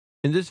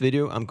In this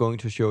video, I'm going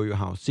to show you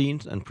how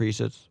scenes and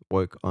presets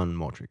work on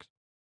MORTRIX.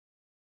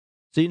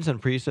 Scenes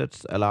and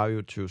presets allow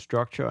you to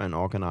structure and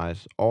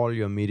organize all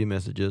your MIDI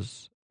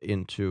messages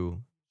into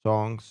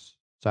songs,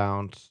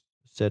 sounds,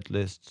 set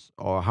lists,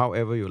 or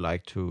however you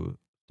like to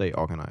stay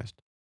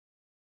organized.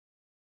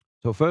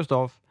 So first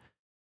off,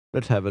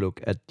 let's have a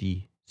look at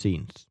the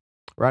scenes.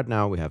 Right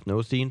now we have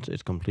no scenes,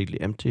 it's completely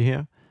empty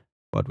here,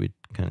 but we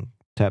can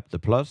tap the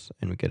plus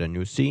and we get a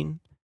new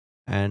scene,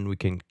 and we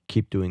can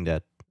keep doing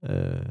that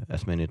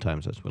as many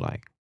times as we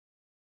like.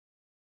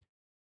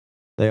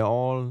 They are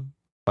all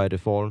by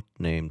default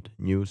named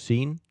new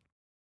scene,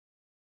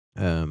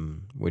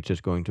 which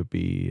is going to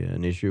be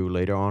an issue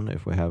later on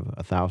if we have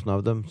 1,000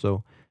 of them.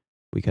 So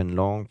we can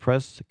long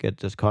press, get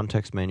this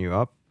context menu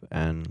up,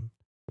 and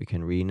we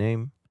can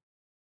rename.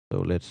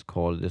 So let's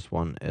call this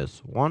one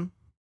S1,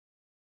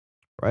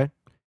 right?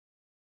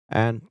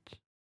 And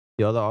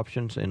the other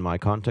options in my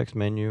context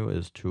menu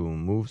is to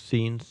move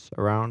scenes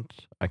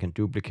around. I can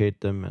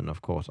duplicate them, and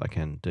of course I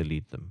can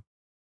delete them.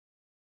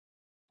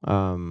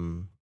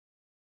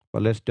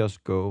 But let's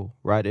just go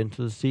right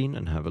into the scene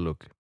and have a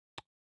look.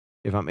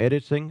 If I'm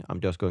editing, I'm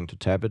just going to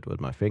tap it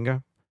with my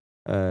finger.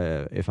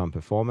 If I'm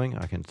performing,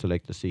 I can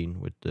select the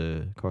scene with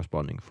the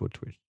corresponding foot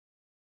switch.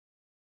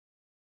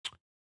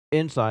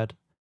 Inside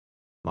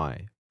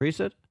my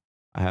preset,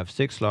 I have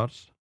 6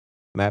 slots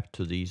mapped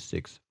to these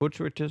 6 foot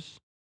switches.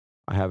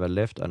 I have a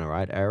left and a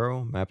right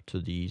arrow mapped to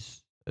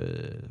these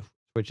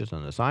switches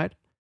on the side,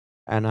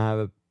 and I have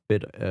a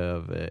bit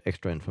of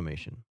extra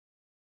information.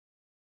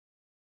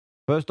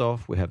 First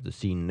off, we have the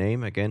scene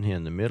name again here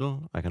in the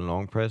middle. I can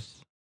long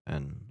press,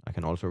 and I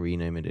can also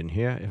rename it in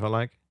here if I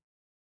like.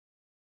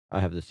 I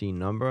have the scene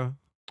number.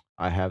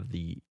 I have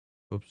the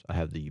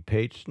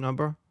page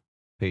number,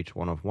 page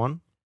 1 of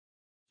 1.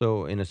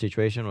 So in a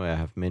situation where I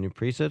have many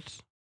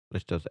presets,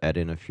 let's just add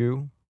in a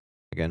few.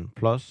 Again,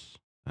 plus,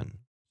 and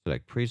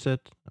select preset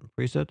and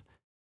preset.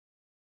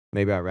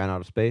 Maybe I ran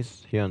out of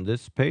space here on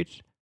this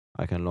page.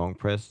 I can long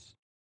press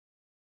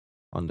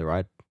on the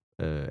right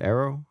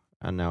arrow,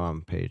 and now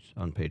I'm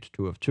on page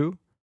 2 of 2.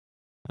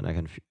 And I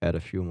can add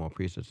a few more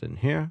presets in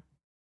here.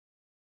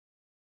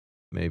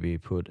 Maybe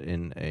put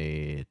in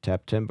a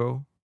tap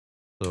tempo,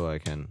 so I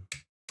can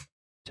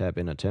tap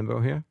in a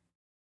tempo here,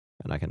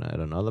 and I can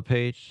add another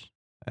page,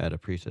 add a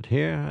preset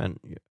here, and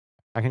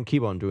I can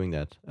keep on doing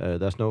that.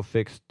 There's no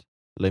fixed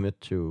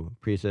limit to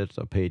presets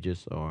or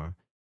pages or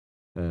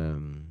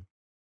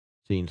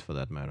scenes for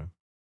that matter.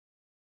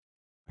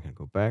 I can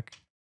go back.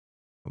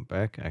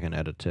 I can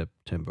add a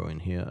tempo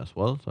in here as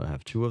well, so I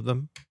have 2 of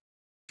them.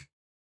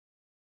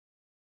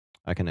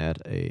 I can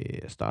add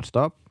a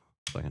start-stop,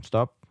 so I can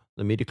stop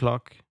the MIDI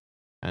clock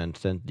and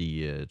send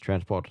the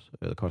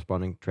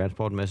corresponding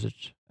transport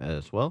message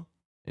as well,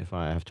 if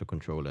I have to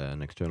control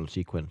an external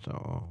sequence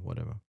or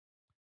whatever.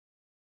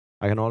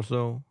 I can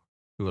also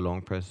do a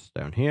long press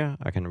down here.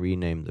 I can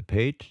rename the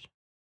page.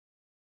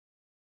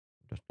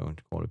 I'm just going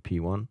to call it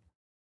P1.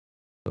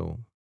 So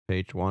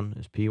page 1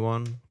 is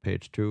P1,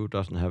 page 2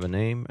 doesn't have a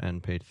name,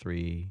 and page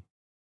 3,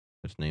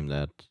 let's name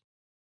that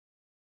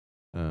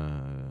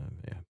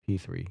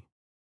P3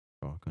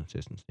 for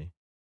consistency,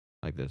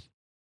 like this.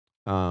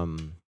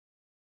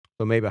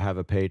 So maybe I have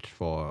a page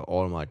for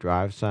all my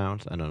drive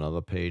sounds and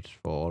another page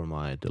for all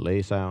my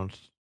delay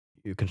sounds.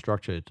 You can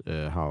structure it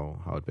how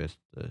it best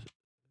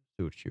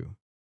suits you.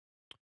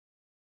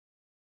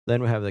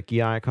 Then we have the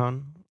gear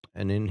icon,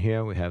 and in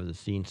here we have the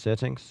scene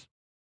settings.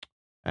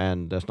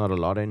 And there's not a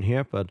lot in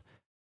here, but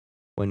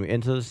when we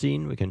enter the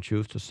scene, we can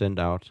choose to send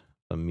out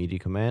some MIDI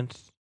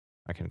commands.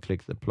 I can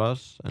click the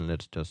plus, and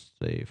let's just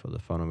say, for the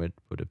fun of it,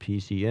 put a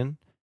PC in.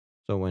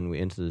 So when we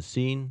enter the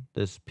scene,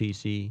 this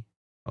PC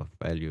of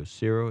value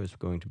 0 is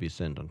going to be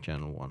sent on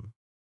channel 1.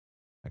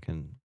 I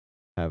can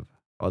have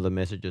other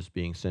messages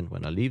being sent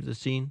when I leave the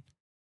scene.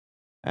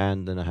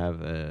 And then I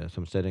have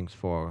some settings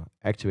for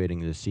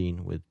activating the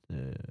scene with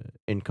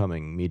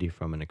incoming MIDI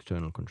from an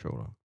external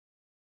controller.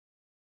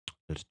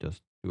 Let's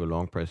just do a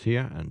long press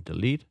here and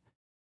delete,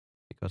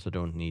 because I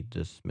don't need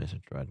this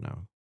message right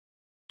now.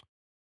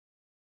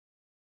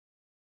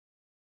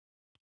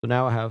 So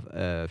now I have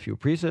a few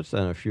presets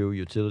and a few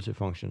utility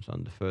functions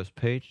on the first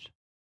page.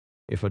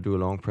 If I do a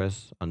long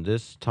press on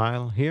this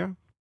tile here,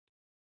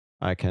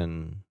 I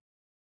can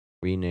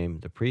rename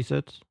the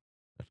preset.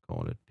 Let's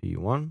call it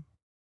P1.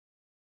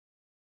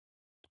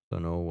 So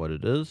know what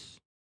it is.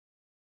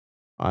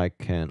 I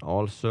can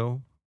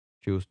also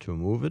choose to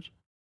move it.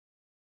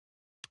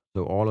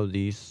 So all of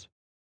these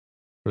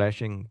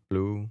flashing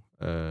blue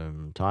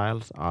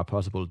tiles are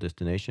possible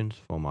destinations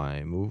for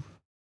my move.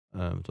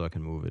 So I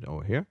can move it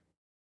over here,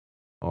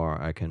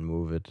 or I can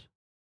move it.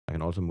 I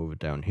can also move it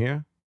down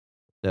here.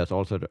 There's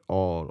also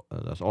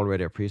there's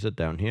already a preset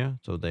down here,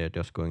 so they are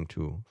just going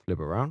to flip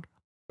around,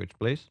 switch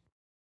place.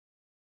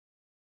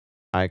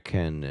 I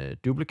can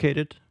duplicate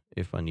it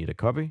if I need a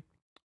copy,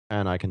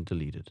 and I can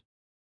delete it.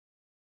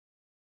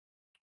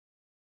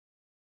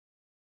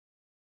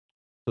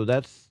 So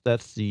that's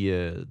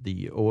the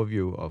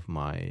overview of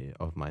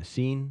my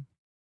scene.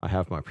 I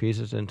have my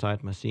presets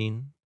inside my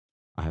scene.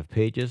 I have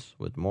pages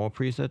with more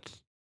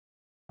presets.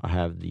 I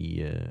have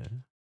the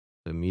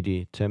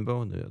MIDI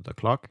tempo, the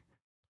clock,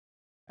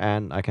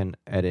 and I can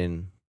add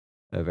in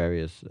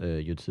various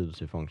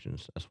utility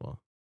functions as well.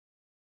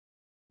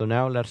 So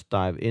now let's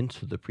dive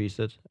into the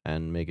preset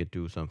and make it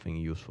do something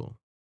useful.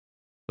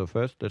 So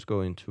first, let's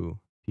go into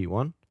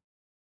P1.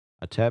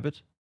 I tab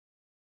it,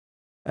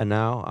 and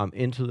now I'm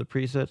into the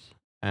preset,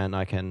 and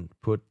I can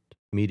put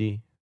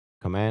MIDI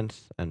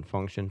commands and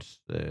functions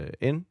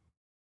in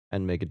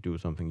and make it do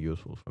something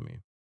useful for me.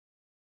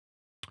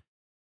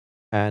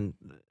 And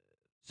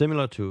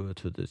similar to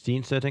the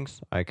scene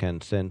settings, I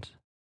can send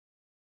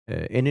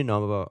any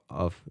number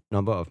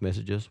of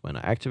messages when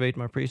I activate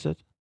my preset,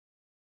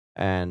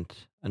 and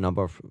a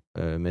number of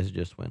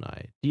messages when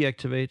I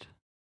deactivate.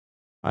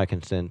 I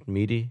can send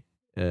MIDI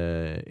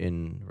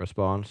in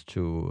response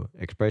to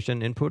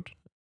expression input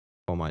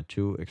for my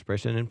 2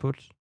 expression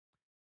inputs.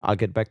 I'll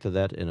get back to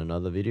that in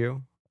another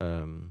video.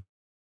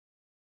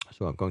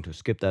 So I'm going to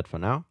skip that for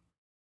now.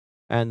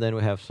 And then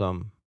we have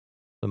some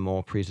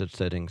more preset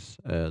settings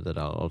that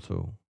I'll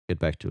also get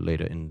back to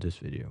later in this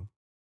video.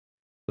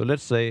 So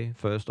let's say,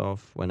 first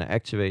off, when I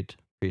activate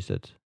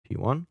preset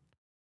P1,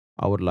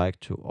 I would like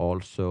to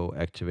also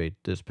activate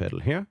this pedal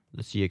here,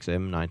 the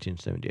CXM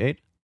 1978.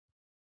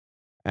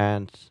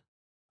 And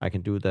I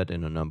can do that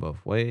in a number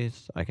of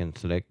ways. I can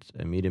select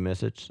a MIDI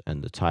message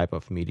and the type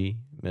of MIDI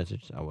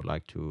message I would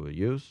like to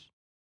use.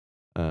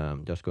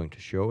 Just going to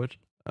show it.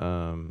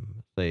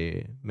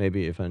 Say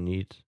maybe if I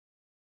need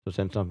to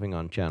send something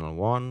on channel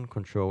 1,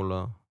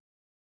 controller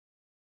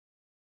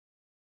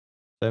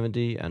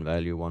 70 and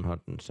value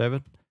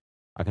 107,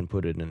 I can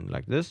put it in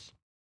like this.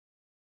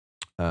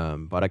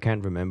 But I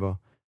can't remember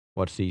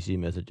what CC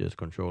messages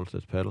controls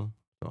this pedal,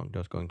 so I'm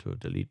just going to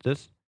delete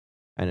this.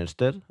 And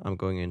instead, I'm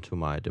going into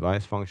my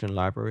device function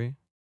library.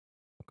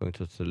 I'm going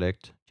to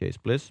select Chase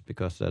Bliss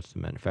because that's the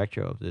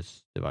manufacturer of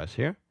this device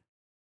here.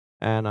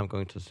 And I'm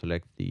going to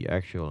select the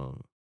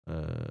actual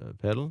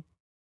pedal.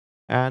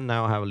 And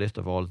now I have a list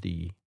of all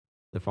the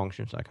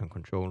functions I can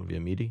control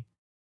via MIDI.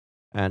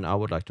 And I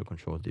would like to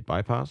control the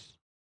bypass.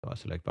 So I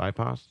select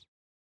bypass.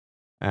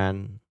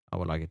 And I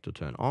would like it to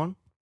turn on.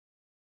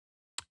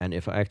 And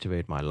if I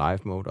activate my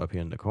live mode up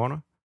here in the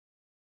corner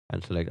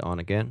and select on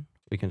again,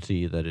 we can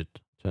see that it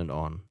turned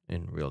on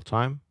in real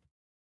time.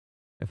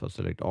 If I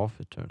select off,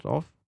 it turns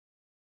off.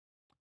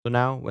 So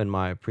now when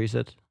my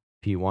preset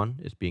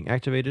P1 is being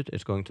activated,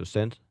 it's going to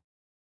send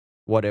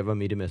whatever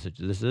MIDI message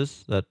this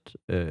is that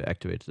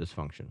activates this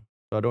function.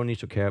 So I don't need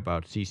to care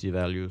about CC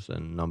values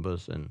and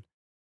numbers and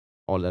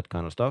all that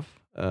kind of stuff.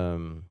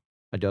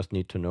 I just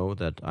need to know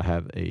that I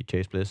have a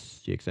Chase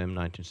Bliss CXM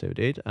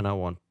 1978 and I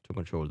want to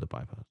control the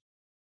bypass.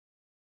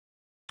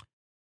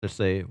 Let's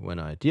say when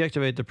I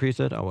deactivate the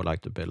preset, I would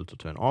like the pedal to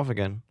turn off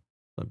again.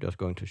 So I'm just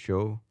going to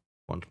show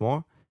once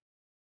more.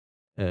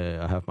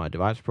 I have my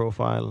device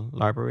profile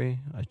library.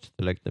 I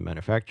select the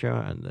manufacturer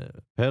and the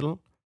pedal,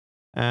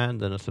 and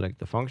then I select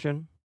the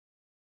function.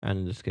 And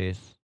in this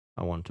case,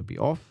 I want to be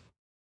off,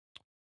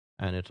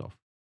 and it's off.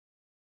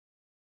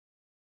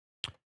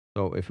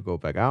 So if we go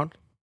back out,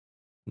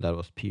 that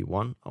was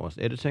P1 I was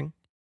editing.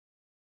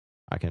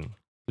 I can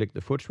click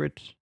the foot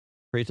switch,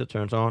 preset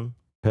turns on,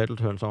 pedal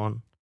turns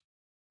on,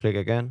 click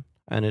again,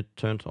 and it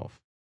turns off.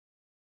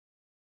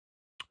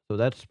 So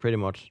that's pretty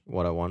much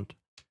what I want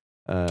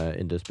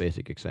in this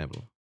basic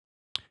example.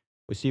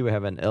 We see we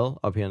have an L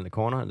up here in the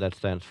corner. That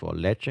stands for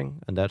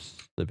latching, and that's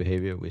the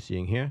behavior we're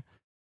seeing here.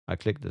 I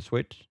click the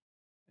switch,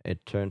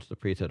 it turns the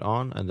preset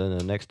on, and then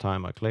the next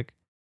time I click,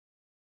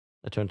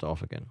 it turns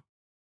off again.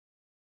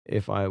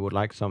 If I would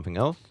like something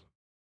else,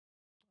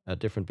 a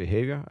different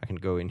behavior, I can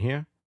go in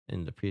here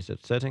in the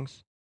preset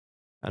settings,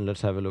 and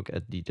let's have a look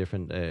at the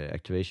different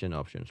activation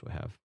options we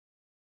have.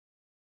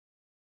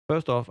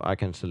 First off, I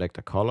can select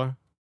a color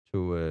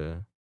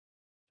to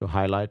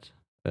highlight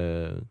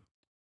the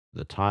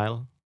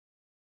tile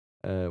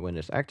when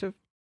it's active.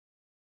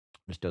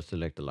 Let's just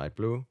select the light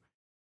blue.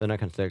 Then I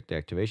can select the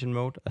activation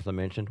mode. As I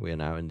mentioned, we are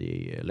now in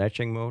the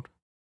latching mode.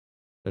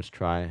 Let's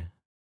try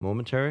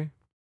momentary.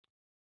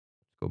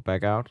 Go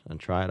back out and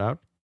try it out.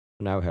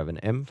 So now we have an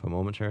M for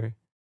momentary.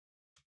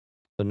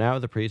 So now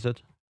the preset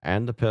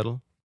and the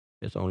pedal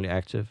is only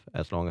active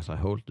as long as I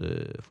hold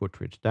the foot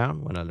switch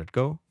down. When I let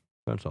go,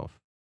 it turns off.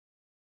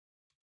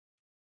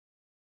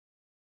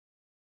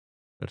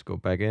 Let's go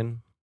back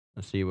in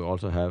and see we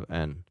also have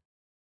an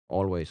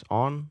always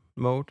on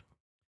mode.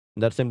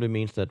 And that simply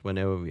means that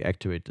whenever we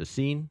activate the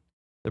scene,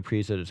 the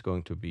preset is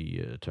going to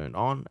be turned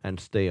on and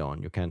stay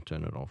on. You can't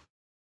turn it off.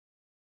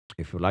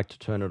 If you'd like to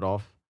turn it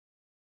off,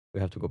 we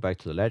have to go back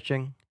to the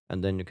latching,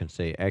 and then you can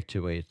say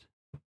activate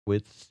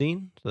with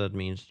scene. So that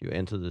means you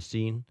enter the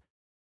scene,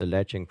 the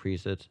latching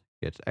preset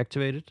gets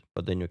activated,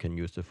 but then you can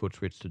use the foot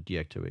switch to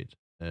deactivate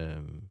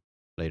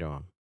later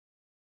on.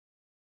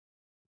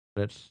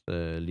 Let's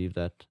leave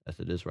that as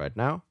it is right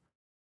now,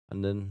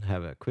 and then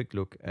have a quick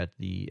look at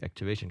the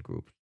activation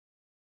groups.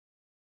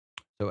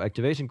 So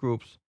activation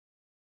groups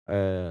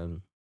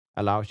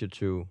allows you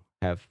to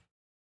have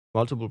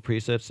multiple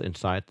presets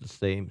inside the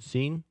same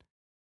scene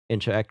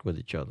interact with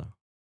each other.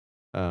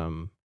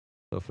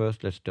 So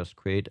first, let's just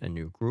create a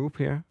new group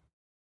here,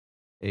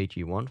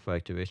 AG1 for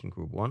activation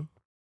group 1.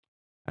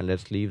 And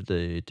let's leave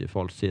the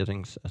default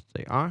settings as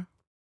they are.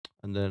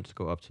 And then let's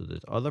go up to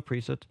this other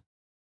preset.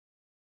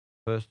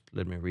 First,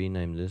 let me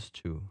rename this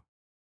to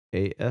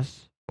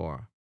AS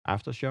for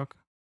aftershock.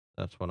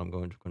 That's what I'm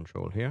going to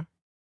control here.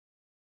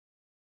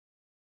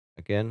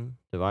 Again,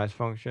 device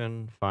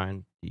function,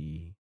 find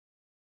the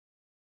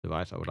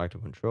device I would like to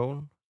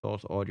control,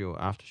 source audio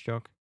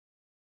aftershock.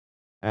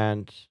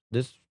 And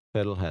this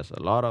pedal has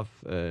a lot of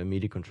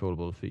MIDI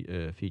controllable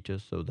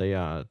features. So they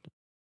are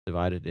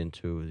divided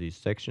into these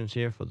sections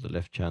here for the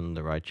left channel,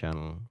 the right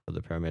channel, for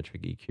the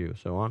parametric EQ,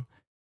 so on.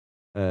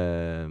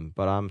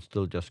 But I'm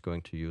still just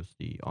going to use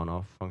the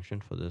on-off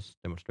function for this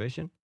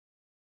demonstration.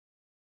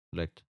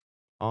 Select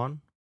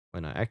on.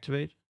 When I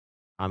activate,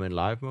 I'm in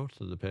live mode,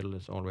 so the pedal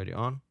is already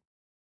on.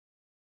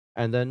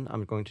 And then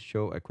I'm going to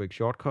show a quick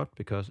shortcut,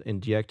 because in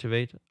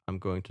deactivate, I'm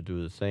going to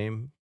do the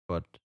same,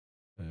 but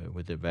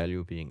with the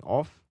value being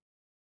off.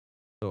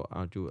 So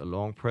I'll do a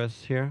long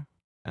press here,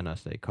 and I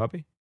say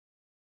copy.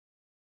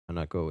 And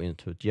I go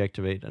into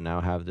deactivate, and now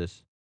I have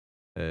this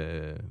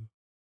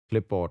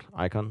clipboard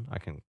icon. I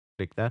can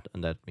click that,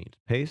 and that means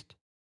paste.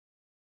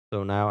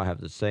 So now I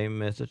have the same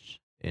message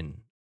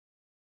in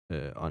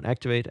on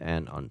activate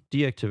and on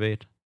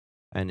deactivate.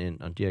 And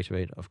on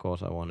deactivate, of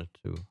course, I want it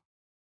to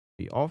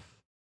be off,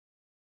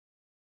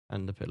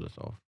 and the pedal is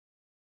off.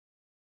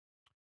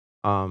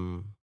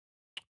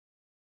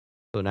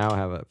 So now I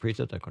have a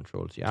preset that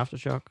controls the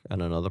aftershock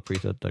and another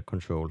preset that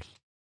controls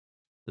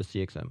the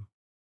CXM.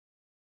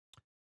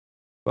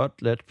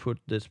 But let's put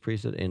this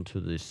preset into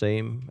the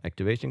same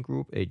activation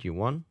group,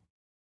 AG1,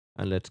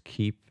 and let's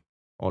keep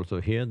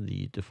also here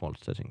the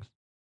default settings.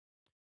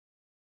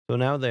 So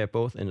now they are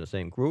both in the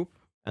same group,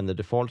 and the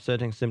default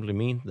settings simply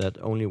mean that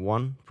only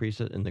one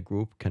preset in the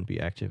group can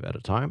be active at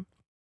a time.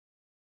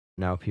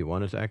 Now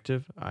P1 is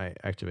active, I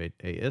activate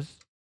AS,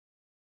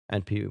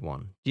 and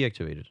P1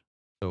 deactivated.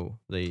 So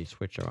they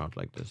switch around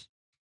like this.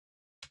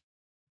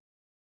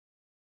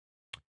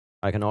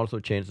 I can also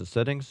change the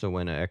settings, so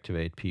when I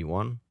activate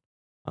P1,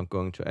 I'm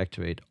going to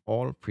activate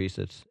all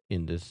presets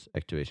in this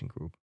activation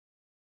group.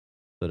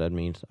 So that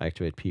means I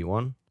activate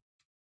P1,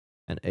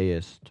 and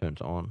AS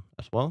turns on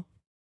as well.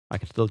 I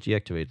can still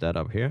deactivate that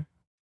up here,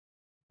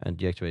 and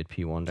deactivate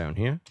P1 down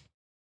here,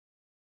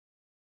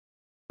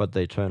 but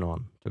they turn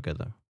on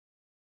together.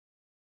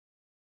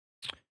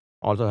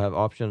 Also have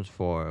options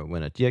for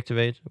when I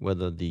deactivate,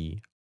 whether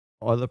the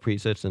other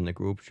presets in the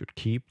group should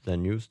keep their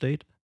new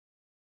state,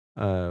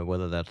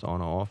 whether that's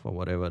on or off or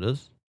whatever it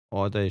is,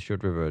 or they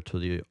should revert to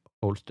the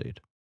old state.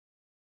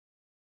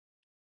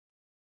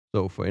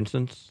 So for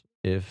instance,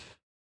 if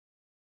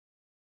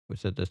we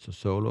set this to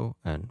solo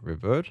and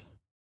revert,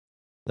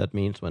 that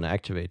means when I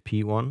activate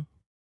P1,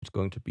 it's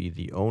going to be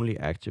the only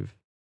active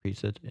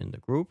preset in the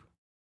group.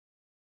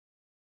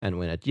 And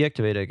when I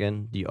deactivate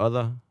again, the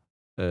other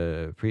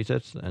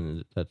presets,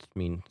 and that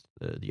means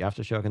the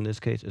aftershock in this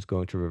case, is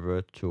going to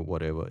revert to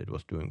whatever it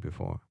was doing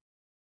before.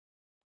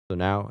 So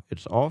now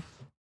it's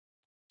off.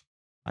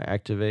 I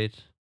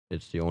activate,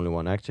 it's the only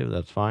one active,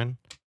 that's fine.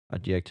 I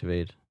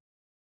deactivate,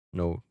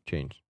 no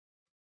change.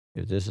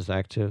 If this is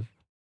active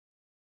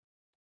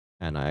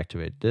and I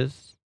activate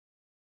this,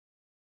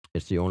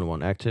 it's the only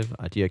one active.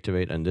 I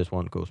deactivate and this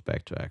one goes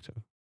back to active.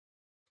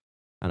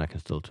 And I can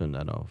still turn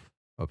that off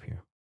up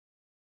here.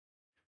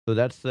 So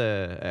that's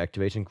the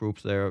activation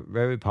groups. They're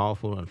very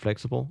powerful and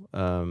flexible.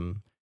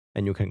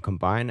 And you can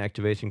combine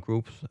activation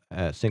groups.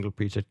 A single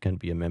preset can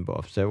be a member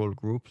of several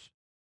groups.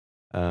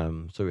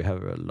 So we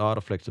have a lot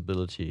of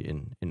flexibility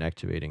in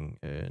activating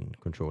and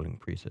controlling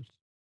presets.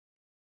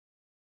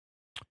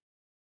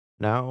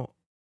 Now,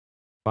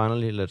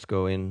 finally, let's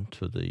go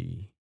into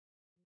the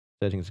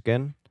settings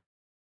again.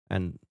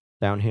 And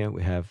down here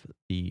we have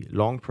the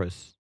long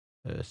press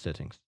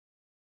settings.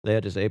 They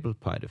are disabled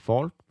by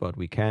default, but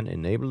we can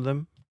enable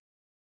them.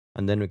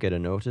 And then we get a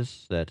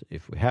notice that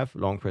if we have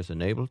long press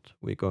enabled,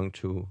 we're going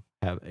to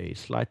have a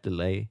slight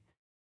delay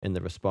in the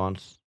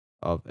response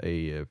of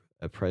a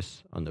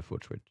press on the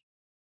foot switch.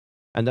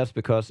 And that's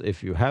because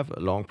if you have a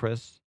long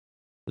press,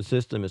 the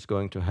system is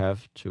going to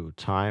have to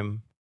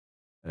time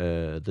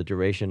the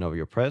duration of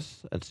your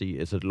press and see,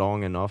 is it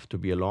long enough to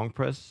be a long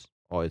press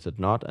or is it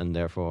not, and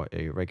therefore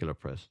a regular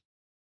press.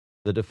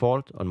 The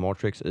default on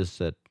MORTRIX is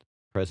that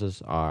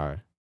presses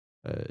are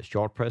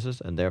short presses,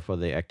 and therefore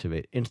they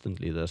activate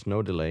instantly. There's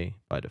no delay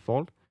by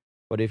default.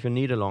 But if you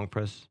need a long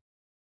press,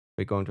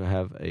 we're going to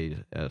have a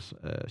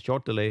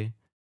short delay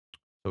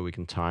so we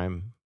can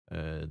time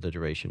the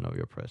duration of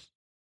your press.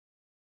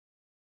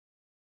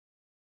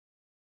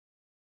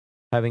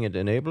 Having it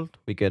enabled,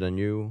 we get a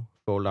new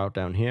foldout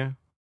down here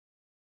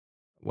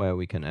where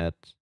we can add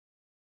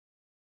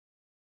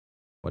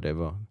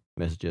whatever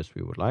messages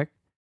we would like.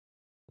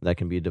 That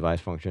can be device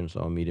functions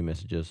or MIDI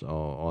messages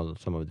or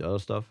some of the other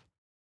stuff.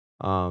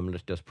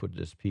 Let's just put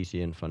this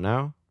PC in for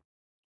now.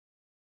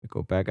 We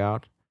go back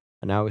out,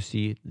 and now we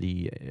see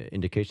the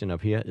indication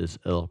up here is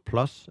L+,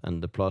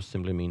 and the plus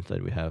simply means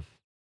that we have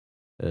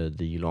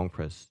the long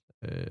press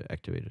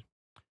activated.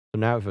 So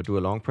now if I do a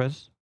long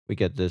press, we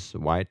get this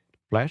white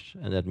flash,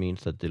 and that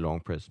means that the long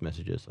press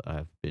messages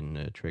have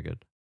been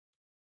triggered.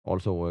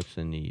 Also works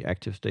in the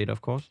active state,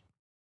 of course.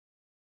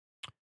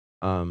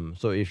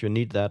 So if you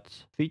need that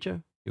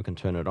feature, you can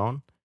turn it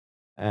on,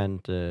 and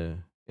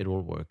it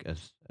will work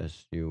as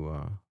you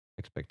are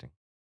expecting.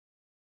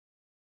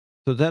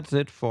 So that's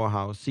it for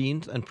how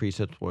scenes and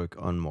presets work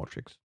on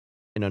MORTRIX.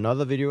 In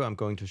another video, I'm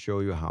going to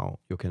show you how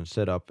you can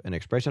set up an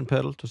expression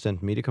pedal to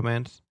send MIDI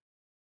commands.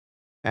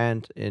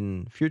 And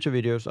in future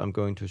videos, I'm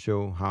going to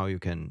show how you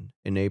can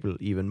enable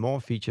even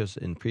more features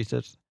in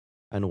presets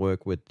and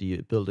work with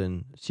the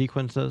built-in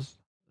sequencers,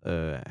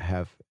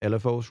 have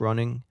LFOs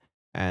running,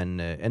 and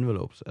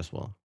envelopes as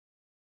well.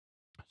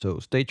 So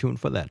stay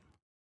tuned for that.